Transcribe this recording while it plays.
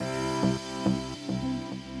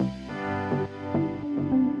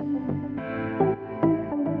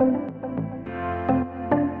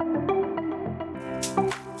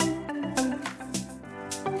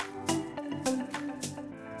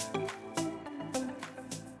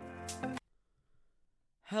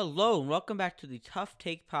Hello and welcome back to the Tough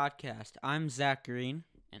Take Podcast. I'm Zach Green.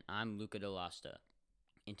 And I'm Luca DeLosta.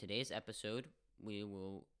 In today's episode, we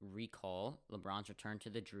will recall LeBron's return to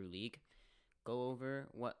the Drew League, go over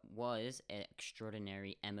what was an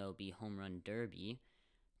extraordinary MLB Homerun Derby,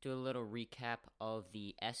 do a little recap of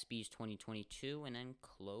the ESPYs 2022, and then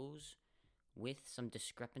close with some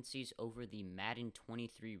discrepancies over the Madden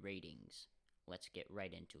 23 ratings. Let's get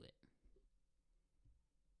right into it.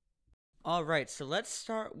 All right, so let's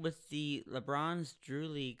start with the LeBron's Drew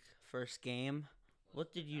League first game.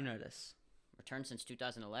 What did you notice? Returned since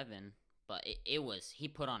 2011, but he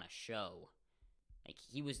put on a show. Like,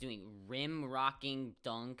 he was doing rim-rocking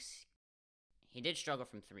dunks. He did struggle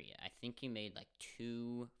from three. I think he made like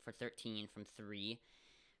 2 for 13 from three.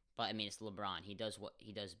 But, I mean, it's LeBron. He does what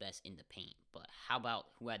he does best in the paint. But how about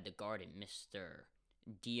who had the guard in Mr.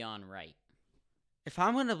 Dion Wright? If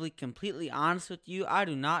I'm going to be completely honest with you, I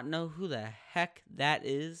do not know who the heck that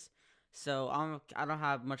is. So I don't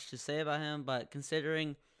have much to say about him, but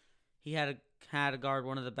considering he had to guard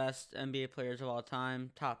one of the best NBA players of all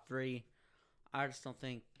time, top 3, I just don't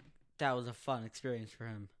think that was a fun experience for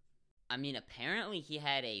him. I mean, apparently he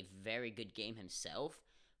had a very good game himself,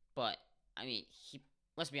 but, I mean,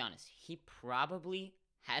 let's be honest, he probably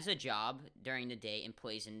has a job during the day and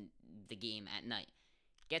plays in the game at night.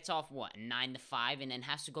 Gets off, 9 to 5, and then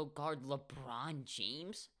has to go guard LeBron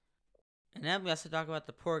James? And then we also talk about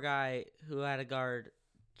the poor guy who had to guard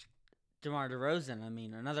DeMar DeRozan. I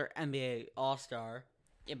mean, another NBA All-Star.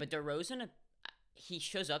 Yeah, but DeRozan, he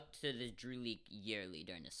shows up to the Drew League yearly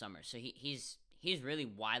during the summer, so he's really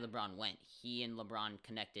why LeBron went. He and LeBron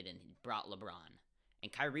connected and brought LeBron. And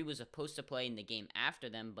Kyrie was supposed to play in the game after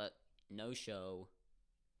them, but no show.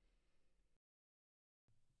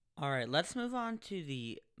 All right, let's move on to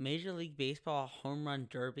the Major League Baseball Homerun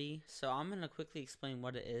Derby. So I'm going to quickly explain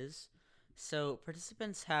what it is. So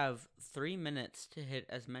participants have 3 minutes to hit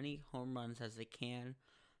as many home runs as they can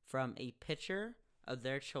from a pitcher of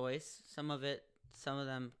their choice. Some of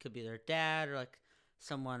them could be their dad or like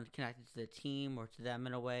someone connected to the team or to them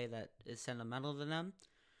in a way that is sentimental to them.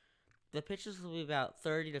 The pitches will be about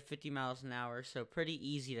 30 to 50 miles an hour, so pretty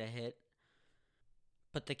easy to hit.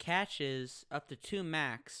 But the catch is up to 2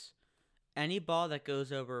 max. Any ball that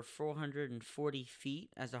goes over 440 feet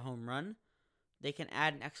as a home run, they can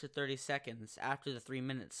add an extra 30 seconds after the 3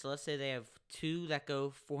 minutes. So let's say they have 2 that go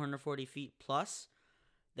 440 feet plus.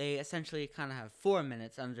 They essentially kind of have 4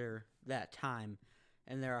 minutes under that time.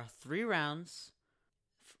 And there are 3 rounds,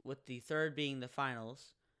 with the third being the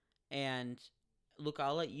finals. And Luke,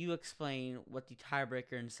 I'll let you explain what the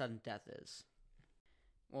tiebreaker in sudden death is.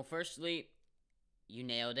 Well, firstly, you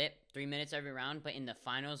nailed it. 3 minutes every round, but in the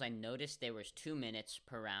finals, I noticed there was 2 minutes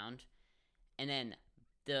per round. And then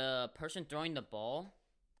the person throwing the ball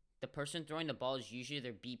is usually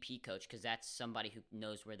their BP coach, because that's somebody who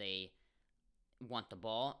knows where they want the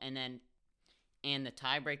ball. And the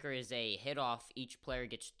tiebreaker is a hit off. Each player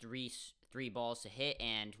gets three balls to hit,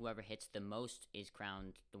 and whoever hits the most is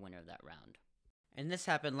crowned the winner of that round. And this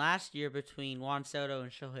happened last year between Juan Soto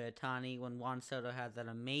and Shohei Ohtani, when Juan Soto had that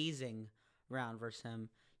amazing round versus him.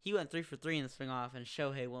 He went 3 for 3 in the swing off, and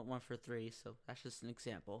Shohei went 1 for 3, so that's just an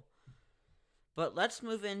example. But let's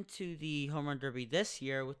move into the Home Run Derby this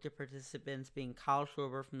year, with the participants being Kyle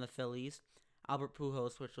Schwarber from the Phillies, Albert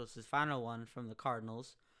Pujols, which was his final one, from the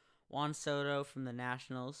Cardinals, Juan Soto from the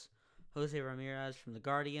Nationals, Jose Ramirez from the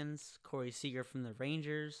Guardians, Corey Seager from the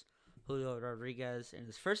Rangers, Julio Rodriguez in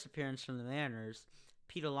his first appearance from the Mariners,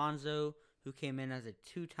 Pete Alonso, who came in as a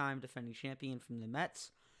 2-time defending champion from the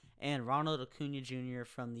Mets, and Ronald Acuna Jr.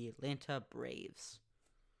 from the Atlanta Braves.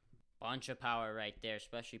 Bunch of power right there,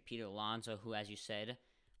 especially Pete Alonso, who, as you said,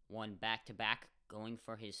 won back-to-back, going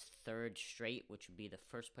for his 3rd straight, which would be the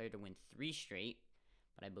first player to win 3 straight.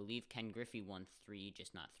 But I believe Ken Griffey won 3,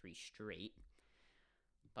 just not 3 straight.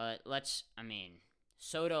 But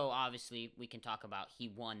Soto, obviously, we can talk about. He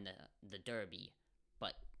won the Derby.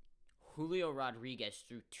 But Julio Rodriguez,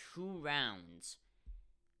 through 2 rounds,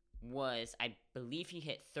 I believe he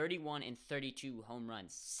hit 31 and 32 home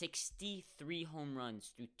runs. 63 home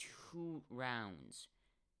runs through 2 rounds.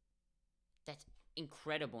 That's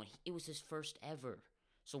incredible. It was his first ever.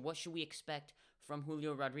 So what should we expect from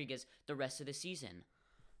Julio Rodriguez the rest of the season?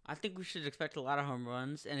 I think we should expect a lot of home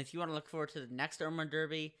runs. And if you want to look forward to the next Home Run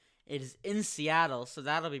Derby, it is in Seattle, so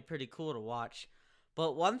that'll be pretty cool to watch.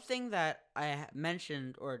 But one thing that I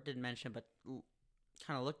mentioned, or didn't mention, but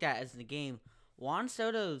kind of looked at as in the game, Juan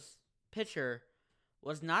Soto's pitcher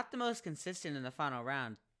was not the most consistent in the final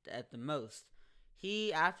round at the most.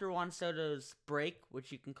 He, after Juan Soto's break,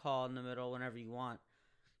 which you can call in the middle whenever you want,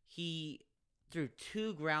 he threw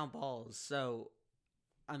 2 ground balls. So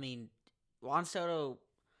I mean, Juan Soto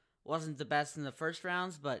wasn't the best in the first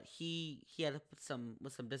rounds, but he had to put some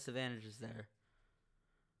disadvantages there.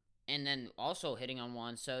 And then also hitting on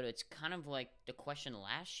Juan Soto, it's kind of like the question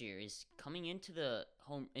last year is coming into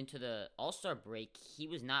the All-Star break, he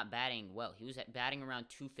was not batting well. He was batting around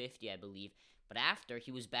 250, I believe, but after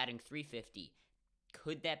he was batting 350.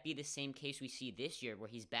 Could that be the same case we see this year where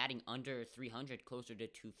he's batting under 300, closer to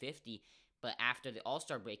 250, but after the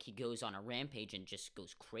All-Star break, he goes on a rampage and just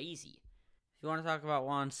goes crazy? If you want to talk about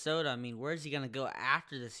Juan Soto, I mean, where's he going to go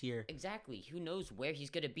after this year? Exactly. Who knows where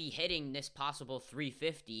he's going to be hitting this possible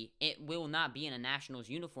 350? It will not be in a Nationals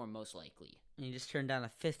uniform, most likely. And he just turned down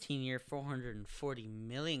a 15-year, $440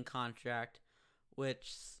 million contract,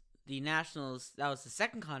 which the Nationals, that was the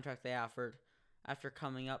second contract they offered after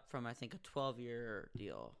coming up from, I think, a 12-year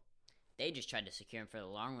deal. They just tried to secure him for the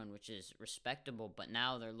long run, which is respectable, but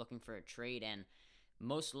now they're looking for a trade, and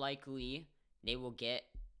most likely they will get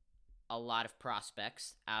a lot of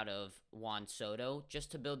prospects out of Juan Soto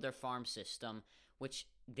just to build their farm system, which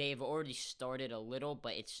they've already started a little,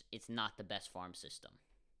 but it's not the best farm system.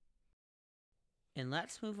 And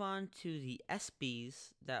let's move on to the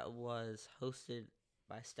ESPYs that was hosted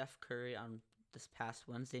by Steph Curry on this past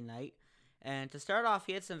Wednesday night. And to start off,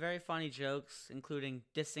 he had some very funny jokes, including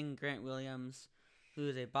dissing Grant Williams, who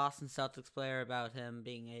is a Boston Celtics player, about him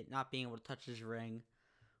not being able to touch his ring,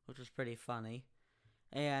 which was pretty funny.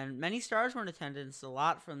 And many stars were in attendance, a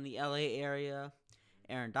lot from the LA area.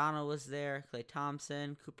 Aaron Donald was there, Klay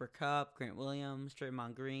Thompson, Cooper Kupp, Grant Williams,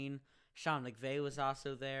 Draymond Green. Sean McVay was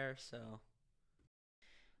also there, so.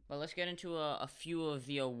 Well, let's get into a few of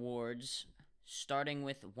the awards, starting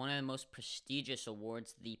with one of the most prestigious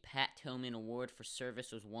awards. The Pat Tillman Award for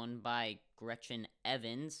Service was won by Gretchen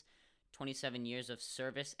Evans, 27 years of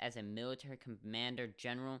service as a military commander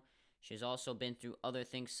general. She's also been through other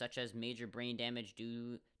things such as major brain damage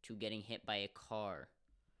due to getting hit by a car.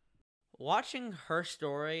 Watching her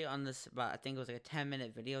story on this, I think it was like a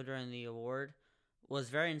 10-minute video during the award, was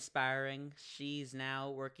very inspiring. She's now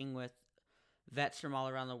working with vets from all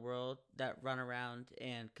around the world that run around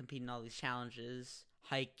and compete in all these challenges,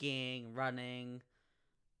 hiking, running,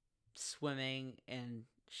 swimming, and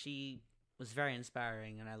she was very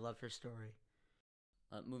inspiring, and I loved her story.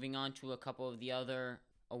 Moving on to a couple of the other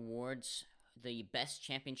awards, the best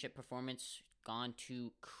championship performance gone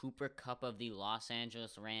to Cooper Kupp of the Los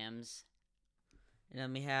Angeles Rams. And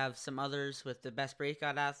then we have some others with the best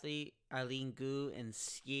breakout athlete, Eileen Gu, in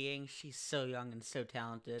skiing. She's so young and so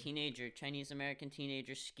talented. Chinese-American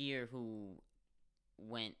teenager skier who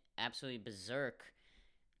went absolutely berserk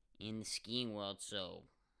in the skiing world, so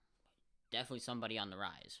definitely somebody on the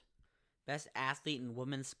rise. Best athlete in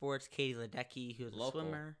women's sports, Katie Ledecky, who's a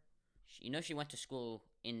swimmer. She went to school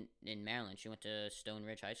in Maryland. She went to Stone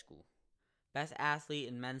Ridge High School. Best athlete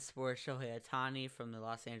in men's sports, Shohei Ohtani from the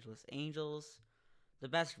Los Angeles Angels. The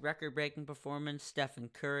best record-breaking performance, Stephen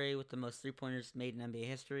Curry with the most three-pointers made in NBA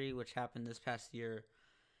history, which happened this past year.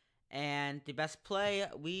 And the best play,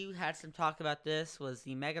 we had some talk about this, was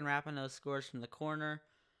the Megan Rapinoe scores from the corner.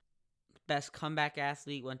 Best comeback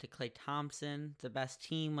athlete went to Klay Thompson. The best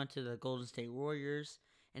team went to the Golden State Warriors.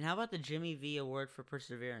 And how about the Jimmy V Award for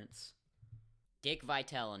Perseverance? Dick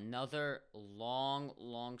Vitale, another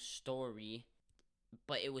long story,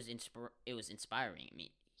 but it was inspiring. I mean,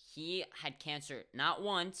 he had cancer not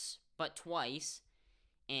once, but twice,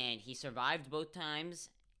 and he survived both times.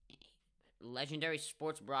 Legendary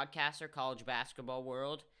sports broadcaster, college basketball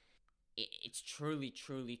world. It's truly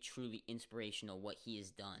inspirational what he has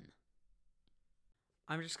done.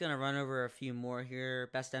 I'm just going to run over a few more here.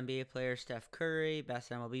 Best NBA player, Steph Curry. Best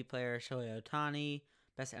MLB player, Shohei Ohtani.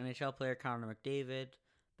 Best NHL player, Connor McDavid.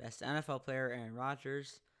 Best NFL player, Aaron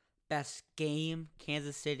Rodgers. Best game,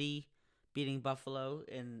 Kansas City beating Buffalo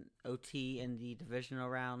in OT in the divisional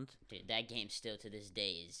round. Dude, that game still to this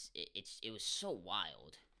day it was so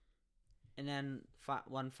wild. And then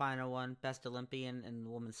one final one, best Olympian in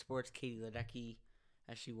women's sports, Katie Ledecky,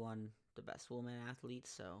 as she won the best woman athlete.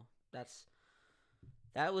 So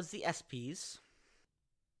that was the ESPYs.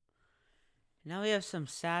 Now we have some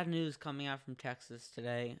sad news coming out from Texas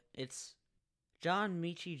today. It's John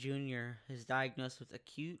Metchie Jr. is diagnosed with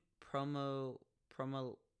acute promyelocytic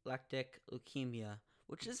leukemia,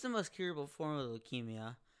 which is the most curable form of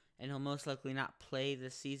leukemia, and he'll most likely not play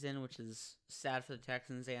this season, which is sad for the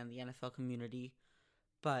Texans and the NFL community.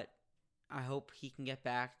 But I hope he can get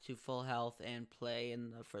back to full health and play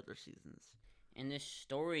in the further seasons. And this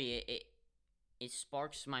story, it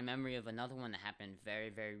sparks my memory of another one that happened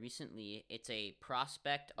very recently. It's a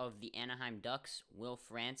prospect of the Anaheim Ducks, Will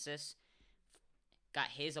Francis, got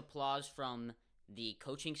his applause from the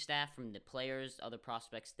coaching staff, from the players, other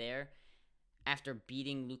prospects there, after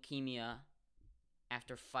beating leukemia,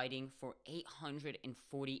 after fighting for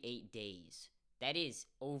 848 days. That is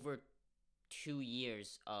over 2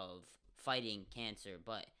 years of fighting cancer,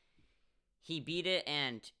 but he beat it,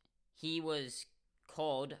 and he was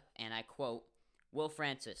called, and I quote, Will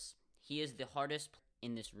Francis, he is the hardest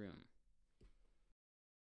in this room.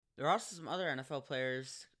 There are also some other NFL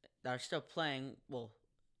players that are still playing. Well,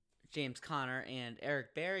 James Conner and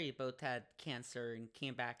Eric Berry both had cancer and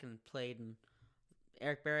came back and played. And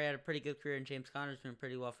Eric Berry had a pretty good career, and James Conner's been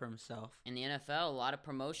pretty well for himself. In the NFL, a lot of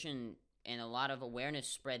promotion and a lot of awareness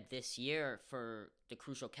spread this year for the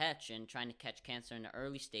crucial catch and trying to catch cancer in the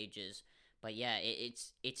early stages. But yeah,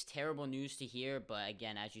 it's terrible news to hear. But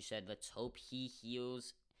again, as you said, let's hope he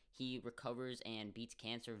heals, he recovers, and beats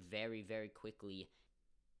cancer very, very quickly.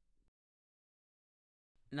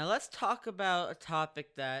 Now let's talk about a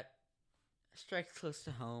topic that strikes close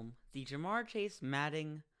to home: the Ja'Marr Chase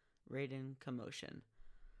Madden rating commotion.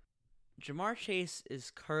 Ja'Marr Chase is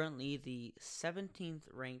currently the 17th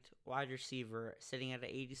ranked wide receiver, sitting at an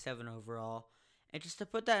 87 overall. And just to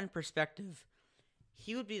put that in perspective,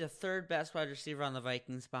 he would be the third best wide receiver on the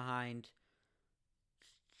Vikings behind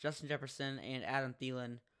Justin Jefferson and Adam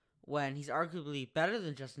Thielen, when he's arguably better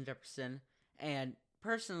than Justin Jefferson, and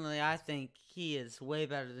personally I think he is way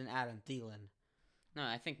better than Adam Thielen. No,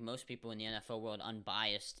 I think most people in the NFL world,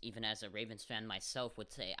 unbiased, even as a Ravens fan myself,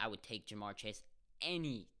 would say I would take Ja'Marr Chase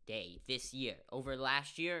any day this year. Over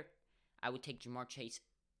last year, I would take Ja'Marr Chase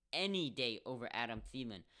any day over Adam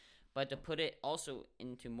Thielen. But to put it also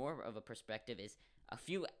into more of a perspective is a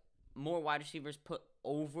few more wide receivers put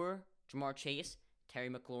over Ja'Marr Chase: Terry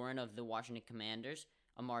McLaurin of the Washington Commanders,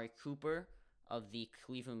 Amari Cooper of the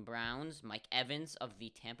Cleveland Browns, Mike Evans of the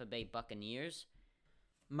Tampa Bay Buccaneers,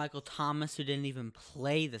 Michael Thomas, who didn't even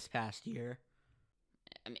play this past year.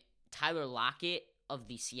 Tyler Lockett of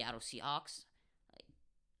the Seattle Seahawks.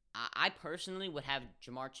 I personally would have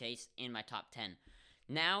Ja'Marr Chase in my top 10.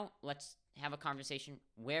 Now, let's have a conversation.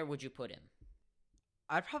 Where would you put him?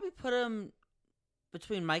 I'd probably put him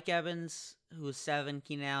between Mike Evans, who is 7,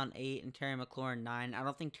 Keenan Allen 8, and Terry McLaurin 9. I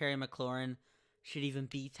don't think Terry McLaurin should even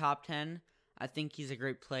be top 10. I think he's a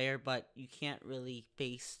great player, but you can't really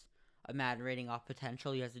base a Madden rating off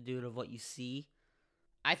potential. You have to do it of what you see.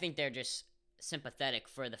 I think they're just sympathetic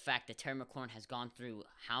for the fact that Terry McLaurin has gone through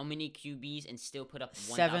how many QBs and still put up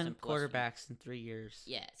 7 quarterbacks in 3 years.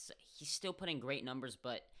 Yes, he's still putting great numbers,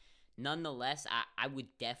 but nonetheless, I would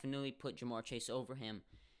definitely put Ja'Marr Chase over him.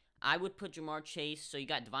 I would put Ja'Marr Chase, so you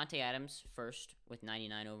got Devontae Adams first with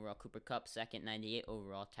 99 overall, Cooper Kupp second, 98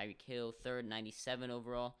 overall, Tyreek Hill third, 97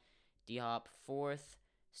 overall, D-Hop fourth,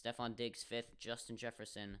 Stephon Diggs fifth, Justin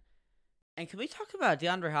Jefferson. And can we talk about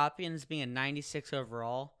DeAndre Hopkins being a 96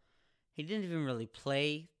 overall? He didn't even really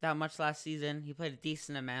play that much last season. He played a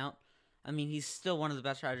decent amount. I mean, he's still one of the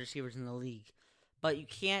best wide receivers in the league. But you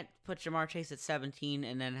can't put Ja'Marr Chase at 17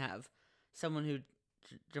 and then have someone who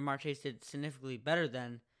Ja'Marr Chase did significantly better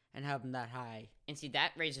than and have him that high. And see,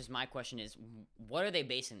 that raises my question is, what are they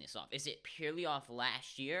basing this off? Is it purely off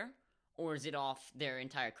last year, or is it off their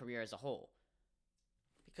entire career as a whole?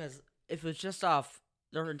 Because if it was just off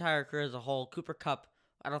their entire career as a whole, Cooper Kupp,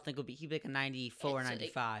 I don't think he'd be like a 94 or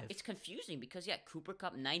 95. It's confusing because, yeah, Cooper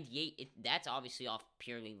Kupp 98, that's obviously off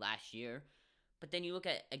purely last year. But then you look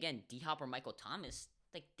at, again, D-Hop or Michael Thomas,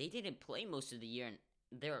 like, they didn't play most of the year, and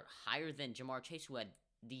they're higher than Ja'Marr Chase, who had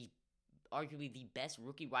arguably the best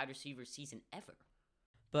rookie wide receiver season ever.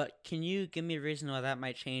 But can you give me a reason why that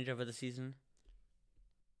might change over the season?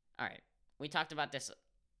 All right. We talked about this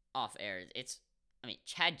off air.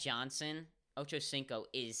 Chad Johnson, Ocho Cinco,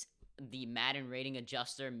 is the Madden rating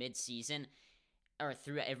adjuster mid-season or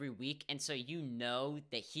through every week, and so you know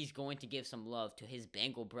that he's going to give some love to his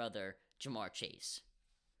Bengal brother, Ja'Marr Chase.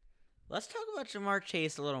 Let's talk about Ja'Marr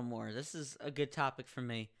Chase a little more. This is a good topic for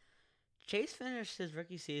me. Chase finished his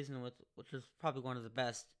rookie season which was probably one of the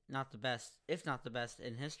best, not the best, if not the best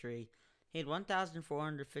in history. He had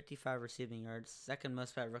 1,455 receiving yards, second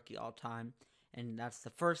most by a rookie all time, and that's the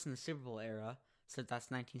first in the Super Bowl era, so that's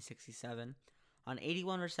 1967. On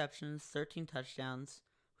 81 receptions, 13 touchdowns,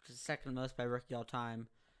 which is second most by rookie all time,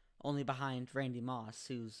 only behind Randy Moss,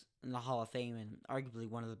 who's in the Hall of Fame and arguably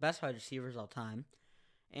one of the best wide receivers all time,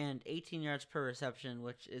 and 18 yards per reception,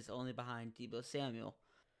 which is only behind Deebo Samuel.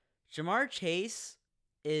 Ja'Marr Chase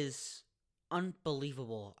is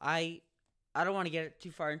unbelievable. I don't want to get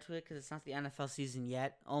too far into it because it's not the NFL season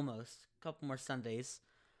yet, almost. A couple more Sundays.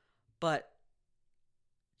 But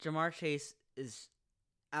Ja'Marr Chase is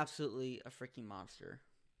absolutely a freaking monster.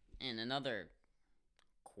 And another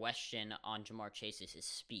question on Ja'Marr Chase is his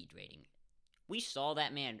speed rating. We saw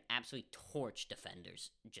that man absolutely torch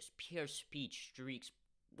defenders. Just pure speed streaks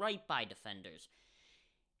right by defenders.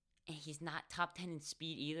 And he's not top 10 in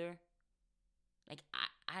speed either. Like,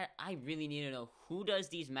 I really need to know who does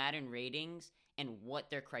these Madden ratings and what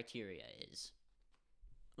their criteria is.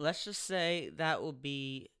 Let's just say that will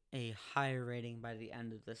be a higher rating by the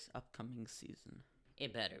end of this upcoming season.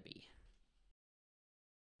 It better be.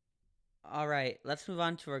 All right, let's move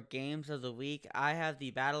on to our games of the week. I have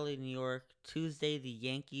the Battle of New York, Tuesday, the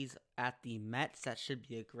Yankees at the Mets. That should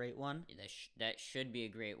be a great one. That should be a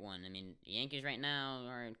great one. I mean, the Yankees right now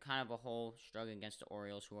are in kind of a hole, struggling against the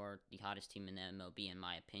Orioles, who are the hottest team in the MLB, in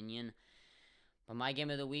my opinion. But my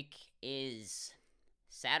game of the week is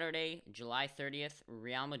Saturday, July 30th,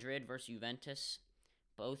 Real Madrid versus Juventus.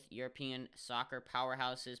 Both European soccer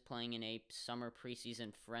powerhouses playing in a summer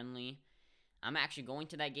preseason friendly. I'm actually going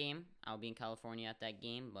to that game. I'll be in California at that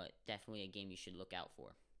game, but definitely a game you should look out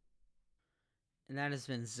for. And that has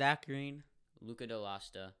been Zach Green. Luca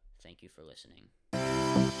D'Alosta. Thank you for listening.